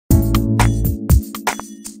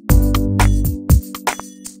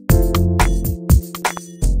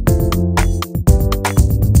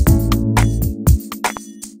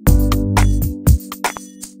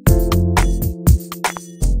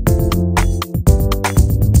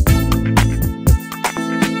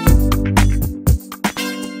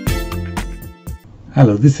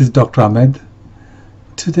Hello, this is Dr. Ahmed.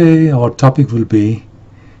 Today our topic will be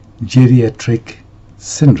geriatric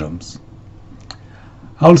syndromes.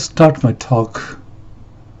 I'll start my talk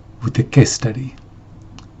with a case study.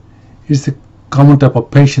 It's a common type of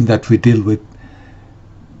patient that we deal with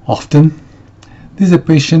often. This is a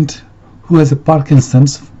patient who has a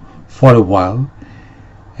Parkinson's for a while,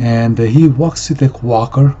 and he walks with a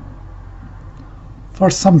walker. For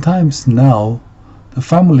some times now, the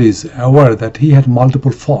family is aware that he had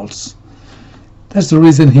multiple falls. That's the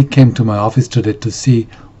reason he came to my office today, to see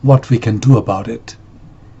what we can do about it.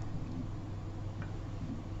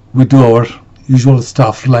 We do our usual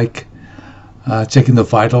stuff like checking the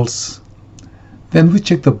vitals. Then we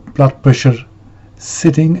check the blood pressure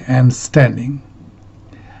sitting and standing.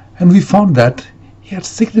 And we found that he had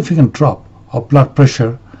significant drop of blood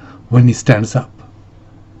pressure when he stands up.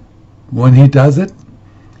 When he does it,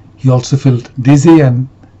 he also feels dizzy and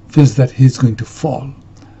feels that he's going to fall.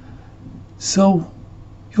 So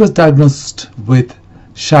he was diagnosed with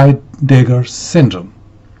Geriatric syndrome.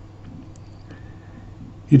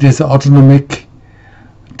 It is autonomic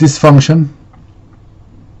dysfunction.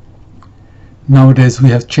 Nowadays we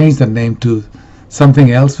have changed the name to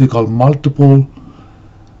something else we call multiple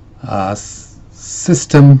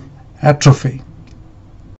system atrophy.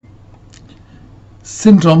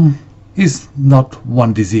 Syndrome is not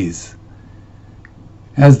one disease.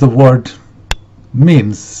 As the word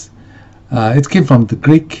means, it came from the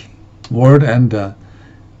Greek word, and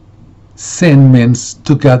syn means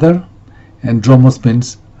together and dromos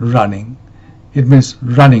means running. It means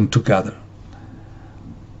running together.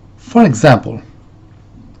 For example,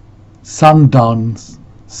 sundown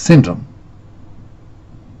syndrome.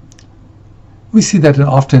 We see that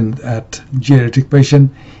often at geriatric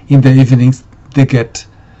patients in the evenings. They get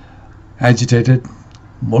agitated,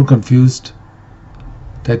 more confused,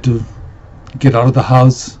 try to get out of the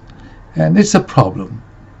house, and it's a problem.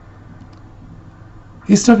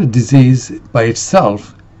 It's not a disease by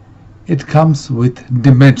itself. It comes with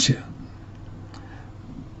dementia.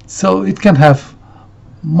 So it can have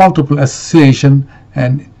multiple association,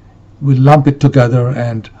 and we lump it together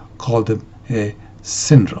and call them a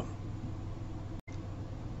syndrome.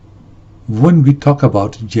 When we talk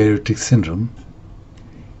about geriatric syndrome,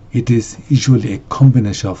 it is usually a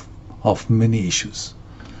combination of many issues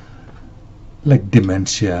like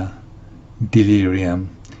dementia,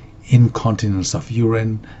 delirium, incontinence of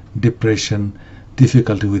urine, depression,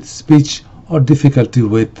 difficulty with speech or difficulty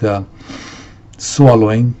with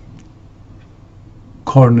swallowing,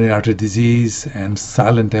 coronary artery disease and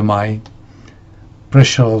silent MI,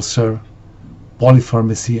 pressure ulcer,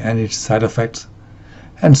 polypharmacy and its side effects,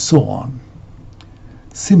 and so on.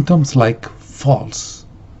 Symptoms like falls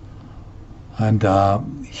and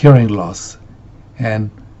hearing loss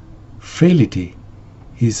and frailty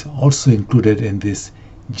is also included in this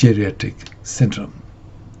geriatric syndrome.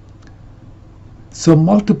 So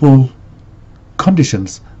multiple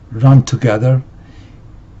conditions run together,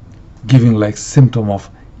 giving like symptom of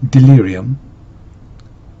delirium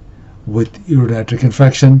with urinary tract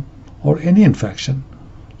infection or any infection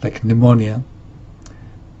like pneumonia,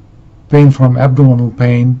 pain from abdominal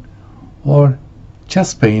pain or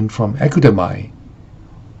chest pain from acute MI,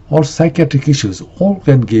 or psychiatric issues, all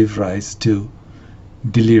can give rise to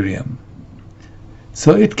delirium.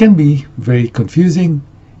 So it can be very confusing,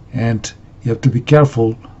 and you have to be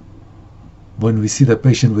careful when we see the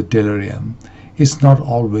patient with delirium. It's not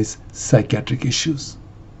always psychiatric issues.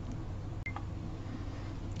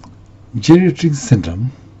 Geriatric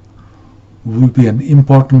syndrome will be an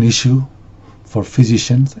important issue for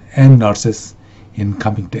physicians and nurses in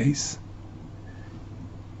coming days.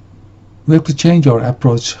 We have to change our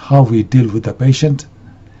approach how we deal with the patient,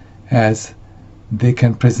 as they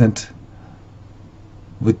can present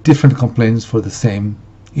with different complaints for the same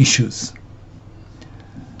issues.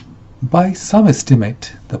 By some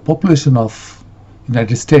estimate, the population of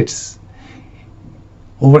United States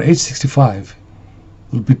over age 65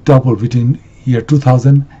 will be double between year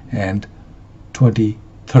 2000 and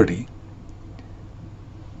 2030.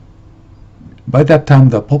 By that time,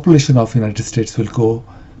 the population of United States will go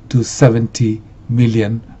to 70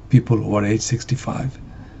 million people over age 65.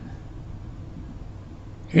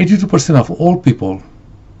 82% of all people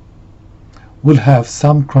will have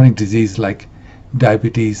some chronic disease like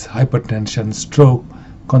diabetes, hypertension, stroke,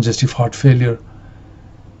 congestive heart failure,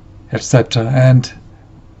 etc., and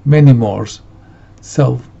many more.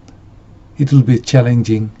 So it will be a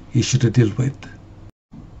challenging issue to deal with.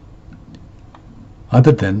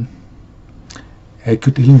 Other than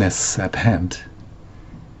acute illness at hand,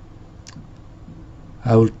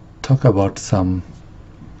 I will talk about some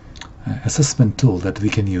assessment tool that we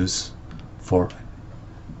can use for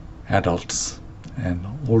adults and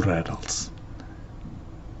older adults.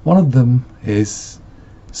 One of them is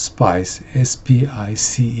SPICE,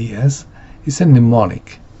 S-P-I-C-E-S. It's a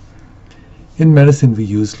mnemonic. In medicine we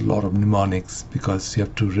use a lot of mnemonics because you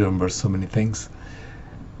have to remember so many things.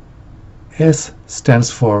 S stands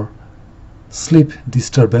for sleep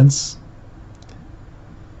disturbance.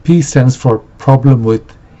 P stands for problem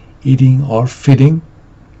with eating or feeding.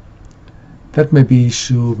 That may be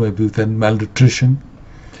issue maybe with malnutrition.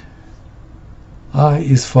 I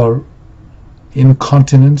is for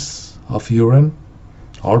incontinence of urine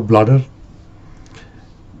or bladder.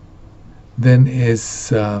 Then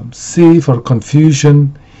is C for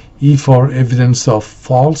confusion, E for evidence of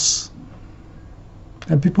falls.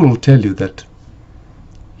 And people will tell you that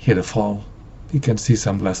he had a fall. You can see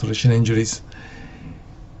some laceration injuries.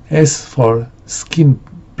 S for skin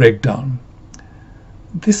breakdown.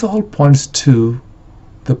 This all points to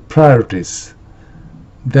the priorities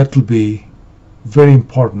that will be very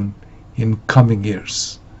important in coming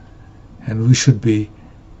years, and we should be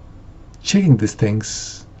checking these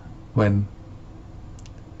things when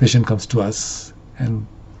patient comes to us and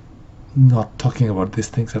not talking about these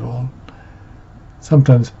things at all.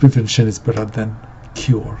 Sometimes prevention is better than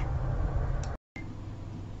cure.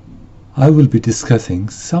 I will be discussing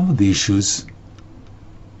some of the issues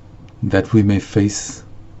that we may face.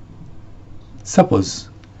 Suppose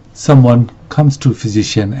someone comes to a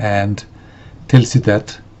physician and tells you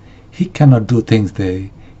that he cannot do things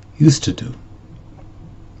they used to do.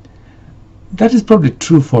 That is probably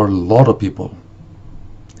true for a lot of people,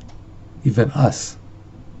 even us.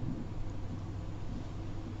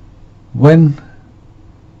 When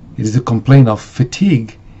it is a complaint of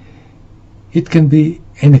fatigue, it can be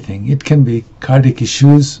anything. It can be cardiac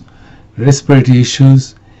issues, respiratory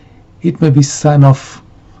issues. It may be sign of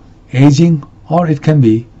aging, or it can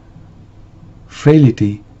be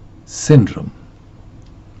frailty syndrome.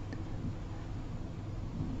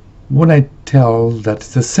 When I tell that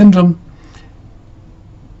it's a syndrome,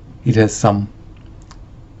 it has some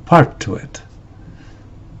part to it.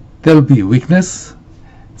 There will be weakness.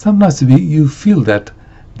 Sometimes you feel that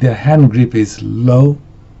their hand grip is low.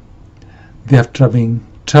 They have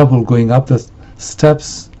trouble going up the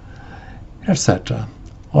steps, etc.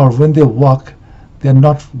 Or when they walk, they're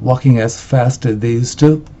not walking as fast as they used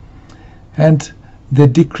to, and they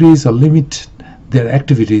decrease or limit their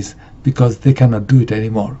activities because they cannot do it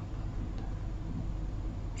anymore.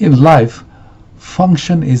 In life,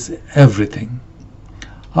 function is everything.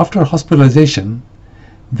 After hospitalization,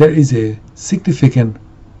 there is a significant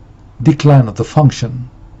decline of the function.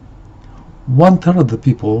 1/3 of the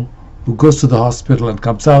people who goes to the hospital and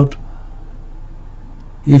comes out,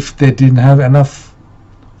 if they didn't have enough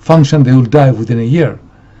function, they will die within a year.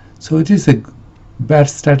 So it is a bad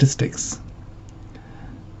statistics.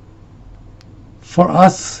 For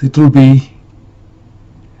us, it will be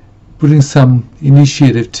putting some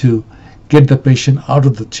initiative to get the patient out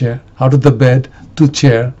of the chair, out of the bed to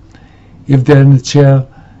chair. If they're in the chair,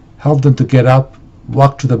 help them to get up,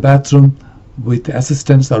 walk to the bathroom with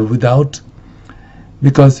assistance or without,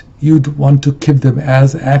 because you'd want to keep them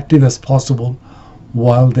as active as possible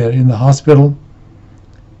while they're in the hospital,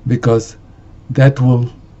 because that will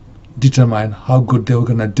determine how good they're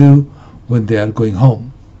going to do when they are going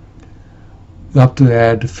home. You have to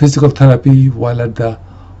add physical therapy while at the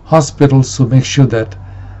hospital, so make sure that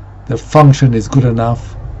their function is good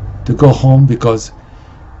enough to go home, because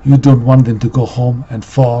you don't want them to go home and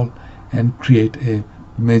fall and create a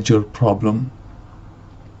major problem.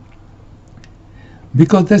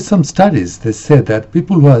 Because there's some studies that say that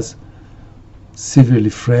people who are severely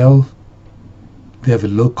frail, they have a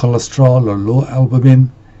low cholesterol or low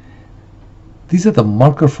albumin, these are the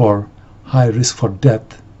marker for high risk for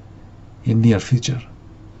death in near future.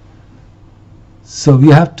 So we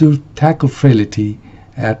have to tackle frailty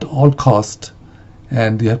at all cost,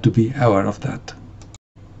 and you have to be aware of that.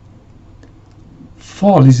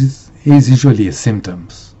 Fall is usually a symptom,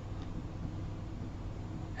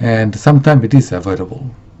 and sometimes it is avoidable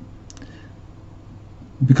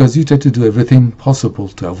because you try to do everything possible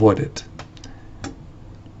to avoid it.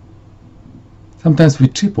 Sometimes we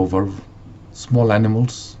trip over small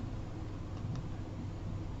animals,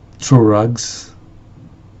 throw rugs.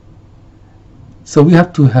 So we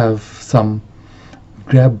have to have some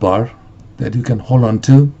grab bar that you can hold on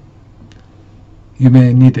to. You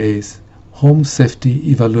may need a home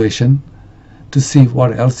safety evaluation to see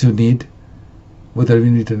what else you need, whether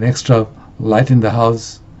you need an extra light in the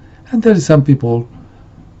house. And there is some people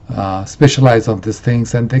specialize on these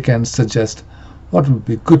things, and they can suggest what would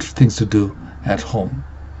be good things to do at home.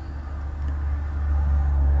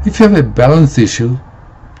 If you have a balance issue,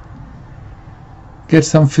 get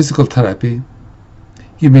some physical therapy.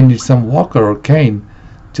 You may need some walker or cane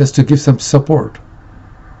just to give some support.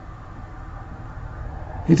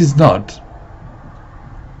 It is not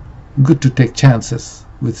good to take chances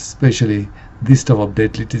with especially this type of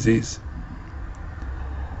deadly disease.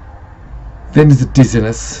 Then is the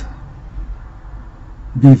dizziness.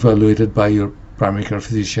 Be evaluated by your primary care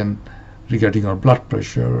physician regarding your blood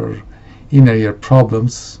pressure or inner ear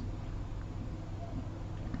problems.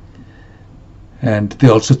 And they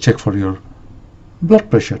also check for your blood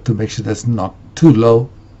pressure to make sure that's not too low.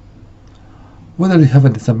 Whether you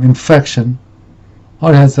have some infection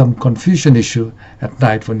or has some confusion issue at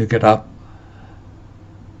night when you get up.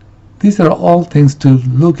 These are all things to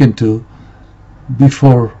look into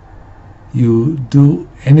before you do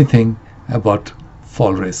anything about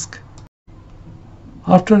fall risk.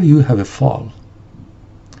 After you have a fall,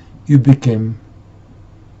 you became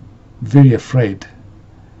very afraid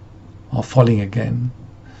of falling again.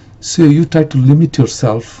 So you try to limit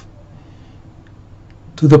yourself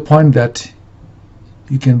to the point that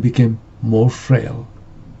you can become more frail.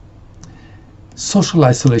 Social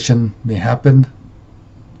isolation may happen,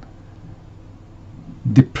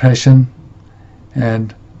 depression,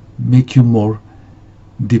 and make you more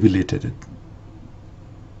debilitated.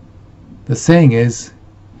 The saying is,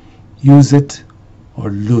 use it or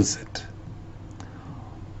lose it.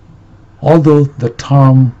 Although the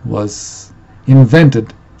term was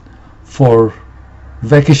invented for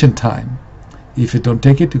vacation time, if you don't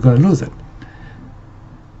take it, you're going to lose it.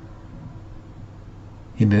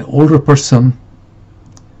 In an older person,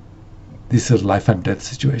 this is a life and death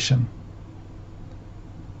situation.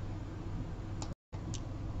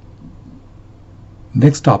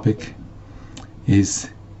 Next topic is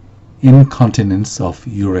incontinence of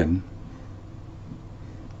urine.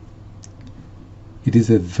 It is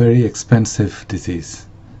a very expensive disease.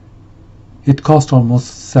 It costs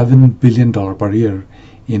almost $7 billion per year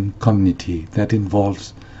in community. That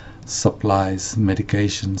involves supplies,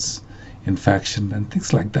 medications, infection, and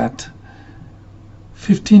things like that.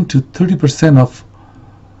 15 to 30% of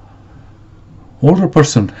older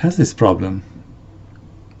person has this problem.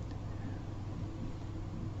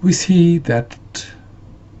 We see that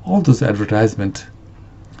all those advertisements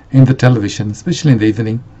in the television, especially in the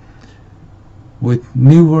evening, with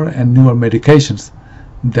newer and newer medications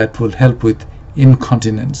that will help with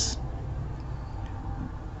incontinence.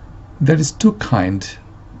 There is two kinds.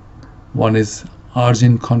 One is urge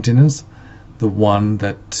incontinence, the one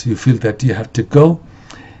that you feel that you have to go.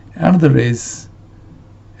 Another is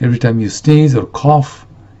every time you sneeze or cough,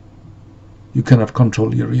 you cannot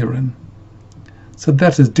control your urine. So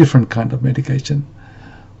that is different kind of medication.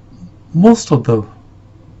 Most of the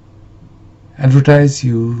advertise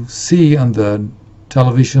you see on the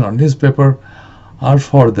television or newspaper are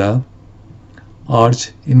for the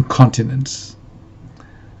urge incontinence.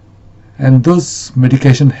 And those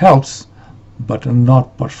medication helps, but are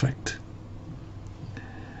not perfect.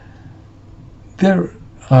 There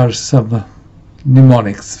are some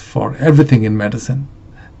mnemonics for everything in medicine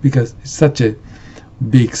because it's such a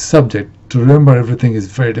big subject. To remember everything is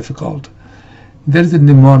very difficult. There is a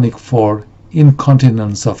mnemonic for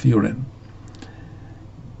incontinence of urine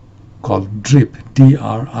called DRIP,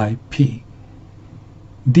 D-R-I-P.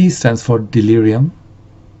 D stands for delirium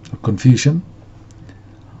or confusion.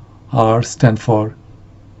 R stands for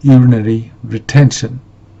urinary retention.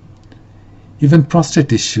 Even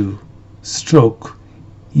prostate issue, stroke,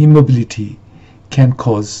 immobility can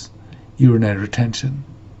cause urinary retention.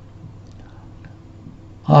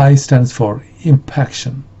 I stands for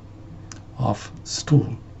impaction of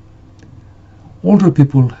stool. Older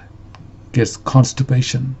people get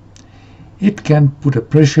constipation. It can put a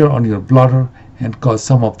pressure on your bladder and cause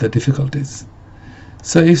some of the difficulties.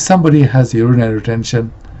 So if somebody has urinary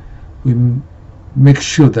retention, we make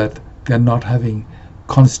sure that they're not having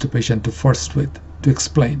constipation to first with, to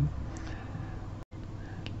explain.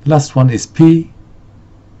 Last one is P,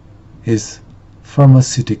 is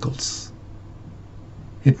pharmaceuticals.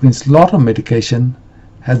 It means a lot of medication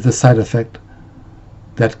has the side effect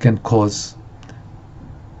that can cause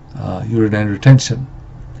urinary retention.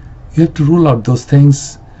 You have to rule out those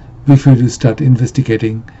things before you start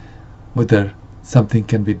investigating whether something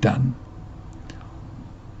can be done.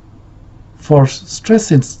 For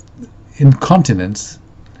stress incontinence,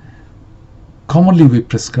 commonly we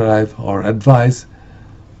prescribe or advise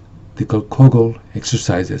they call Kegel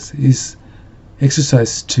exercises. Is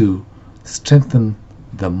exercise to strengthen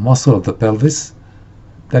the muscle of the pelvis.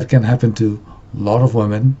 That can happen to a lot of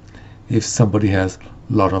women if somebody has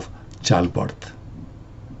a lot of childbirth.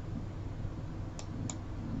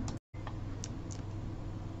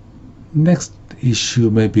 Next issue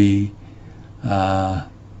may be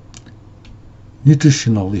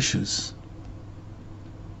nutritional issues.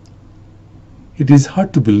 It is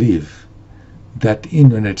hard to believe that in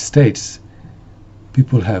the United States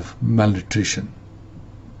people have malnutrition.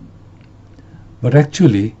 But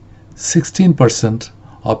actually 16%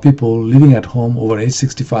 of people living at home over age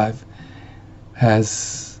 65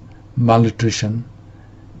 has malnutrition,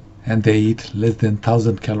 and they eat less than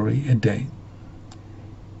 1,000 calories a day.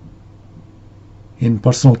 In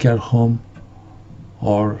personal care home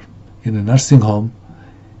or in a nursing home,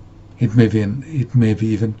 it may be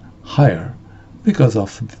even higher because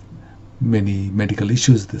of many medical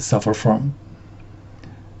issues they suffer from.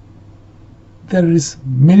 There is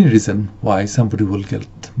many reasons why somebody will get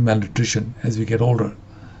malnutrition as we get older.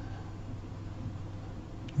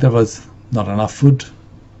 There was not enough food,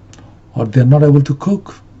 or they're not able to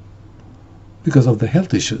cook because of the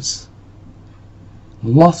health issues.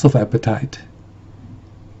 Loss of appetite,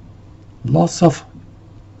 loss of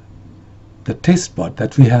the taste bud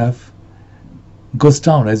that we have goes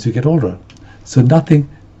down as we get older. So nothing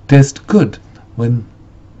tastes good when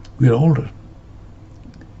we are older.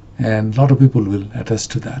 And a lot of people will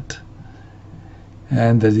attest to that.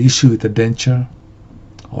 And there's the issue with the denture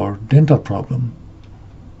or dental problem.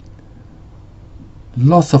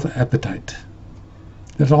 Loss of appetite.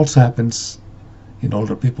 That also happens in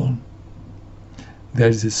older people. There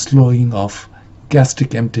is a slowing of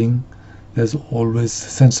gastric emptying. There's always a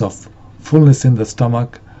sense of fullness in the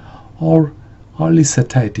stomach, or early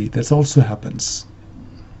satiety. That also happens.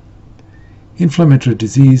 Inflammatory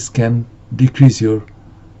disease can decrease your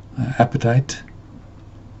appetite.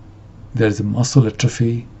 There's a muscle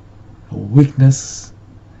atrophy, a weakness,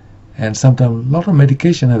 and sometimes a lot of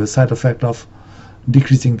medication have a side effect of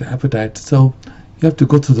decreasing the appetite. So you have to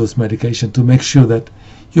go through those medications to make sure that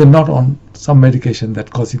you're not on some medication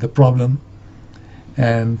that causes the problem.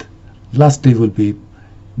 And lastly will be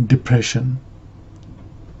depression.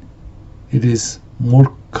 It is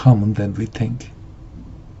more common than we think.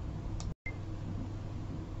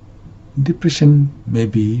 Depression may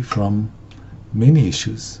be from many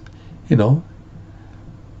issues. An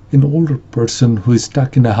older person who is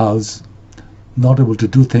stuck in a house, not able to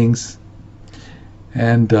do things,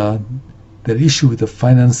 and their issue with the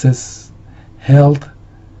finances, health,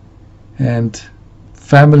 and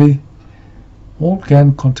family, all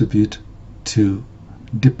can contribute to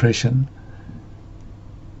depression.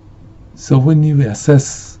 So when you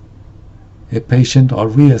assess a patient, or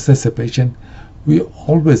we assess a patient, we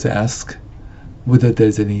always ask whether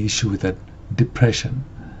there's any issue with that depression.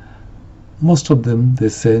 Most of them, they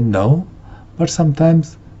say no, but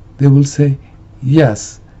sometimes they will say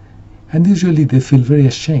yes, and usually they feel very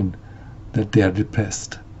ashamed that they are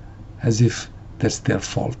depressed, as if that's their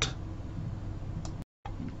fault.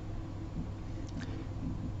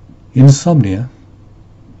 Insomnia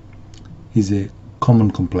is a common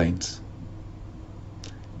complaint.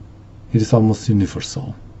 It is almost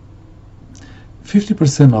universal.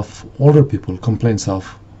 50% of older people complains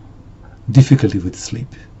of difficulty with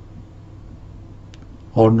sleep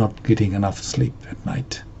or not getting enough sleep at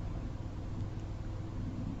night.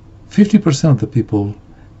 50% of the people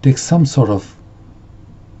take some sort of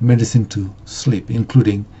medicine to sleep,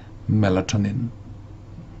 including melatonin.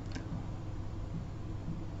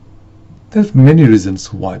 There's many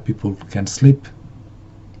reasons why people can't sleep,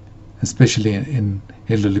 especially in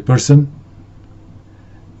elderly person.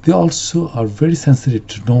 They also are very sensitive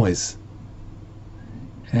to noise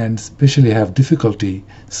and especially have difficulty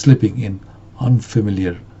sleeping in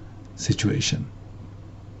unfamiliar situation.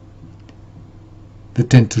 They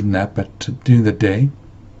tend to nap during the day.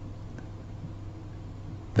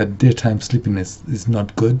 That daytime sleepiness is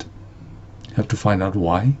not good. You have to find out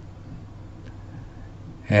why.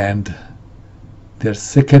 And their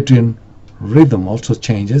circadian rhythm also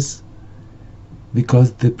changes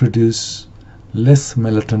because they produce less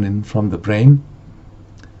melatonin from the brain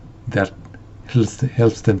that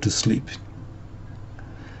helps them to sleep.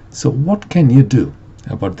 So what can you do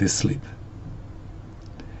about this sleep?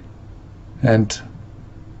 And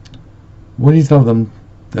when you tell them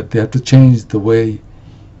that they have to change the way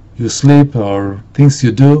you sleep or things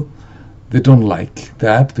you do, they don't like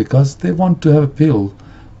that because they want to have a pill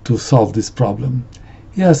to solve this problem.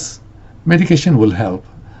 Yes, medication will help,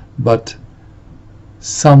 but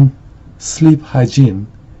some sleep hygiene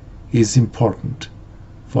is important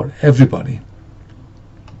for everybody.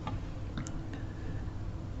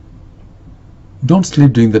 Don't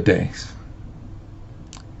sleep during the day.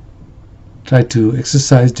 Try to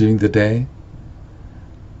exercise during the day.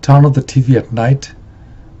 Turn off the TV at night,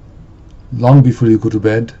 long before you go to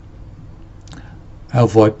bed.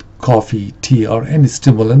 Avoid coffee, tea, or any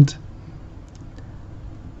stimulant,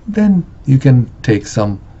 then you can take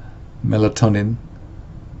some melatonin,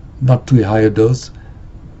 not too high a dose.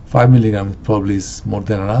 5 milligrams probably is more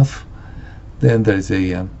than enough. Then there is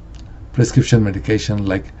a prescription medication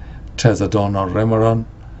like trazodone or Remeron,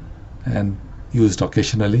 and used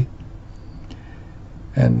occasionally.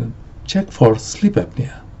 And check for sleep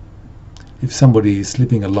apnea. If somebody is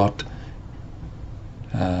sleeping a lot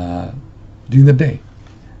during the day,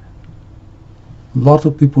 a lot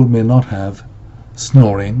of people may not have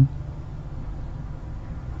snoring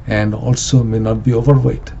and also may not be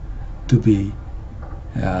overweight to be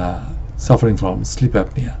suffering from sleep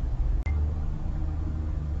apnea.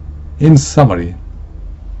 In summary,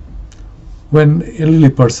 when an elderly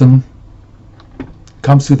person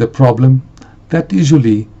comes with a problem, that's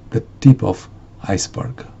usually the tip of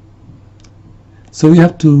iceberg. So we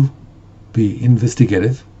have to be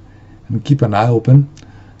investigative and keep an eye open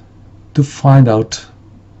to find out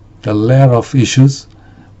the layer of issues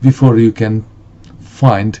before you can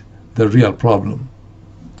find the real problem.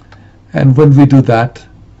 And when we do that,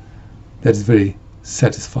 that's very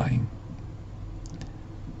satisfying.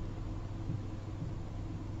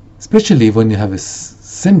 Especially when you have a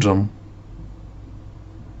syndrome,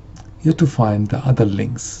 you have to find the other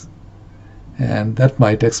links, and that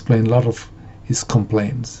might explain a lot of his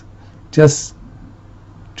complaints. Just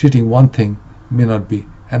treating one thing may not be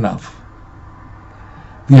enough.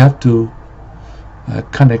 We have to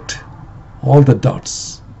connect all the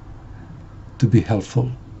dots to be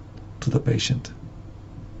helpful to the patient.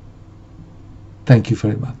 Thank you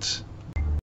very much.